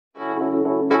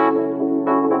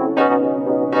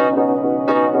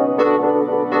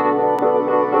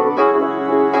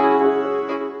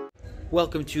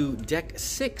welcome to Deck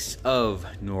 6 of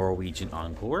Norwegian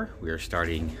Encore. We are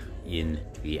starting in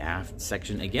the aft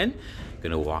section again.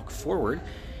 Gonna walk forward,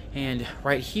 and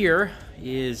right here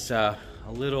is a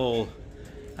little,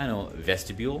 I don't know,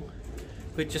 vestibule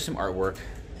with just some artwork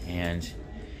and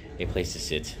a place to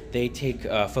sit. They take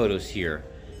photos here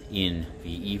in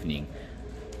the evening.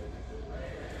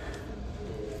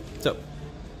 So,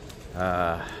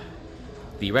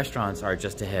 the restaurants are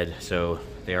just ahead, so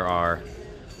there are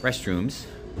restrooms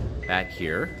back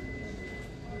here,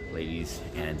 ladies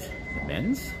and the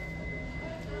men's.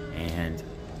 And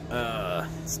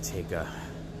let's take a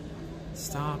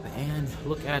stop and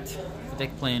look at the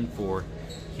deck plan for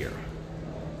here.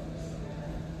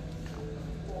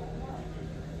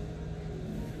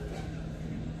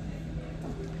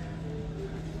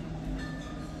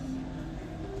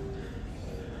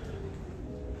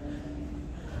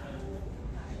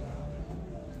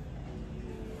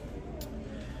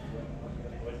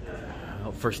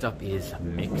 First up is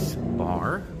Mix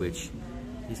Bar, which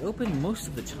is open most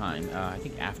of the time, I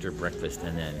think after breakfast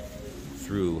and then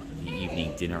through the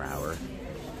evening dinner hour.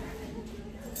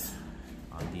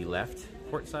 On the left,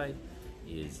 port side,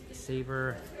 is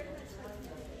Savor.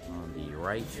 On the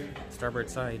right, starboard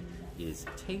side, is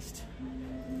Taste.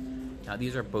 Now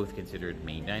these are both considered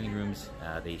main dining rooms.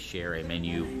 They share a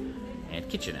menu and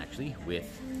kitchen, actually,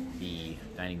 with the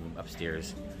dining room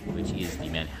upstairs, which is the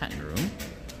Manhattan room.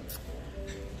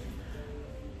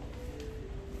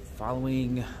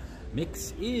 Following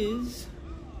Mix is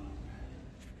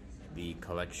the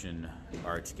Collection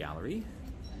Arts Gallery.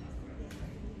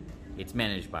 It's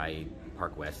managed by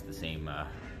Park West, the same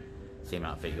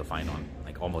outfit you'll find on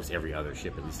like almost every other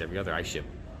ship, at least every other ship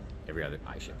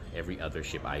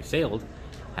I've sailed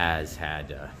has had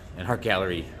an art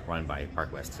gallery run by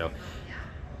Park West. So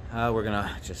we're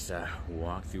gonna just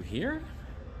walk through here.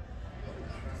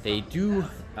 They do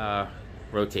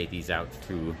rotate these out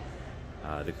through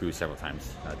the cruise several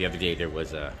times. The other day there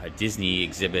was a Disney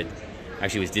exhibit.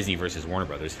 Actually, it was Disney versus Warner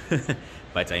Brothers,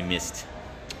 but I missed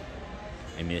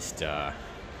that.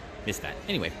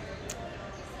 Anyway,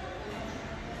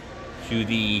 to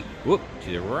the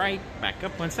right, back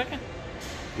up 1 second,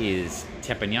 is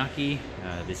teppanyaki.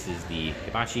 This is the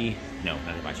hibachi. No,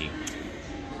 not hibachi.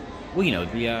 Well, you know,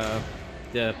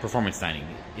 the performance dining.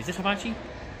 Is this hibachi?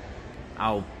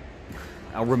 I'll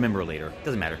remember later.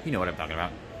 Doesn't matter. You know what I'm talking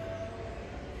about.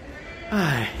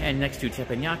 And next to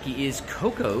teppanyaki is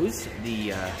Coco's,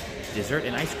 the dessert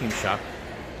and ice cream shop.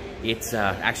 It's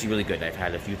actually really good. I've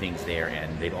had a few things there,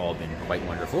 and they've all been quite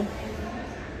wonderful.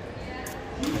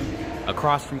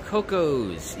 Across from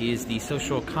Coco's is the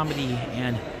Social Comedy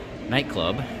and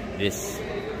Nightclub. This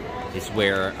is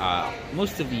where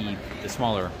most of the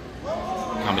smaller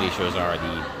comedy shows are,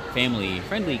 the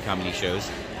family-friendly comedy shows,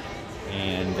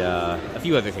 and a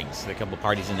few other things. There are a couple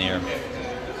parties in there.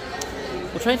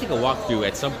 We'll try and take a walk through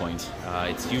at some point.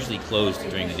 It's usually closed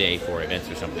during the day for events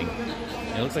or something.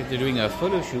 And it looks like they're doing a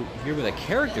photo shoot here with a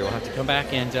character. We'll have to come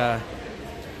back and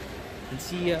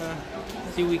see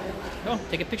we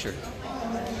take a picture.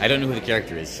 I don't know who the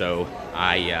character is, so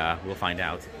I will find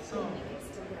out.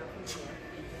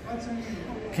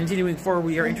 Continuing forward,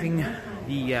 we are entering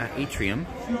the atrium,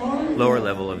 lower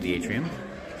level of the atrium.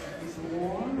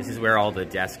 This is where all the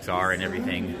desks are and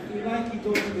everything.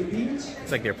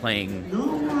 Looks like they're playing,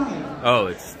 oh,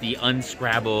 it's the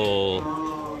Unscrabble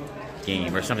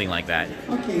game or something like that.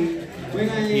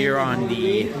 Here on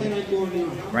the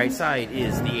right side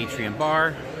is the atrium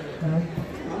bar,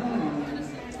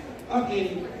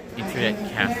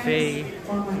 Internet Cafe.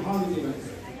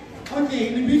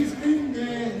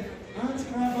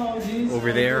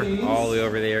 Over there, all the way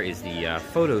over there, is the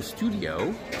photo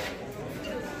studio.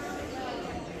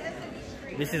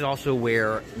 This is also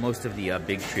where most of the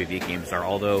big trivia games are,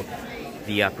 although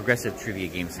the progressive trivia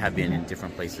games have been in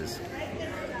different places.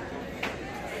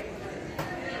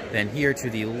 Then here to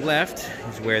the left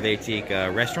is where they take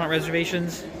restaurant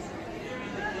reservations.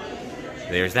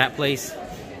 There's that place.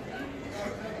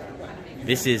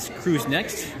 This is Cruise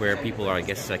Next, where people are, I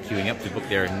guess, queuing up to book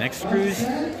their next cruise.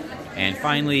 And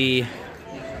finally,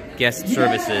 guest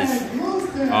services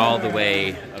all the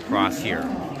way across here.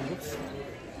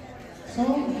 So,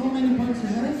 how many points you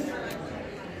have?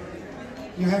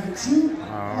 You have 2.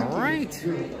 All right.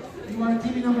 You are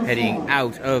team number 4. Heading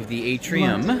out of the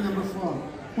atrium. You are team number 4.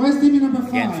 Where's team number 5?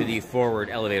 Again to the forward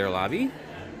elevator lobby.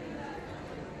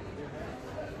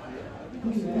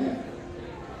 Who's that?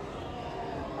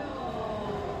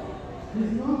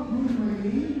 There's no Bruce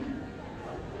McGee.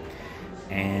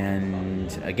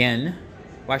 And again,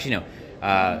 well, actually no.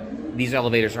 These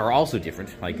elevators are also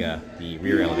different, like the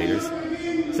rear elevators.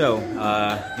 So,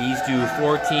 these do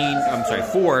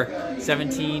 4,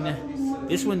 17.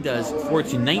 This one does 4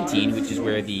 to 19, which is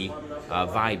where the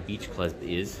Vibe Beach Club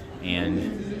is,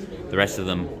 and the rest of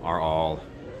them are all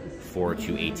 4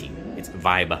 to 18. It's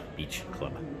Vibe Beach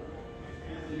Club.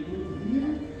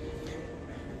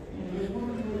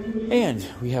 And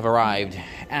we have arrived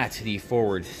at the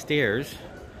forward stairs,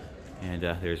 and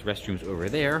there's restrooms over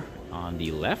there on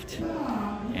the left,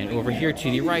 and over here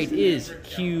to the right is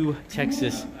Q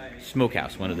Texas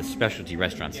Smokehouse, one of the specialty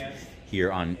restaurants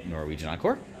here on Norwegian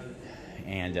Encore.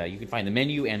 And you can find the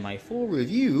menu and my full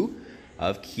review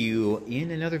of Q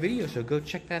in another video, so go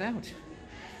check that out.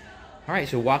 All right,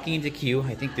 so walking into Q,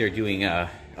 I think they're doing,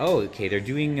 they're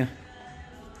doing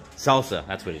salsa,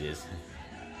 that's what it is.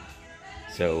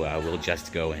 So we'll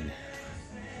just go and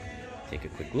take a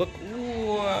quick look.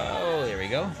 Whoa, there we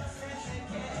go.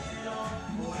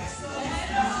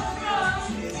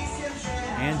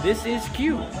 And this is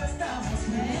Q.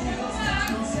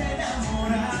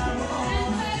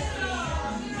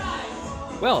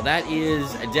 Well, that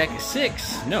is deck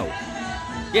 6. No.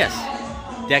 Yes,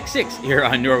 deck 6 here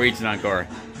on Norwegian Encore.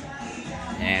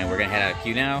 And we're going to head out of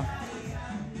Q now.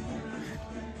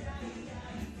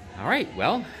 All right,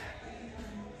 well,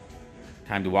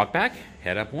 time to walk back,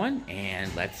 head up 1,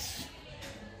 and let's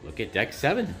look at deck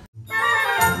 7.